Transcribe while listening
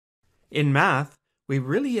In math, we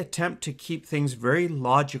really attempt to keep things very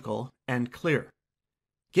logical and clear.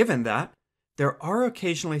 Given that, there are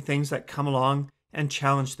occasionally things that come along and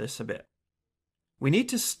challenge this a bit. We need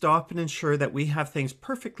to stop and ensure that we have things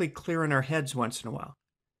perfectly clear in our heads once in a while.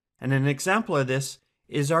 And an example of this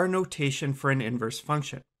is our notation for an inverse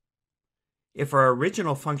function. If our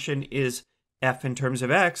original function is f in terms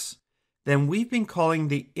of x, then we've been calling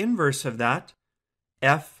the inverse of that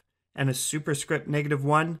f and a superscript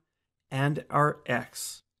 -1 and our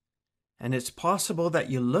x. And it's possible that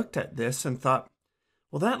you looked at this and thought,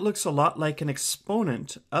 well, that looks a lot like an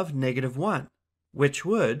exponent of -1, which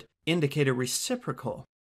would indicate a reciprocal.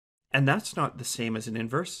 And that's not the same as an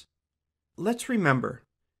inverse. Let's remember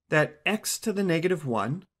that x to the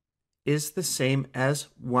 -1 is the same as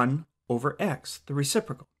 1 over x, the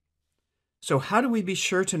reciprocal. So how do we be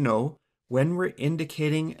sure to know when we're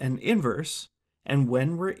indicating an inverse and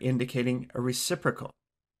when we're indicating a reciprocal?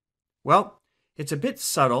 Well, it's a bit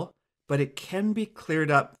subtle, but it can be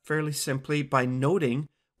cleared up fairly simply by noting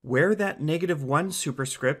where that -1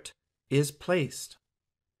 superscript is placed.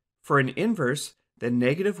 For an inverse, the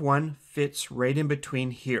 -1 fits right in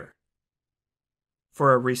between here.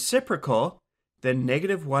 For a reciprocal, the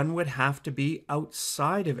 -1 would have to be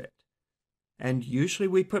outside of it. And usually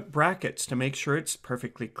we put brackets to make sure it's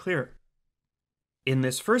perfectly clear. In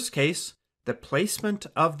this first case, the placement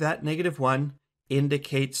of that -1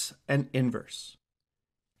 indicates an inverse.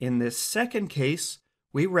 In this second case,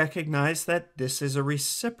 we recognize that this is a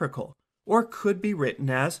reciprocal, or could be written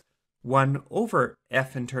as 1 over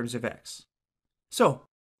f in terms of x. So,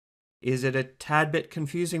 is it a tad bit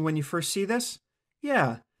confusing when you first see this?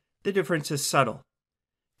 Yeah, the difference is subtle.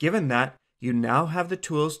 Given that, you now have the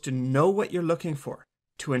tools to know what you're looking for,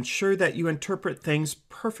 to ensure that you interpret things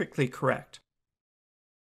perfectly correct.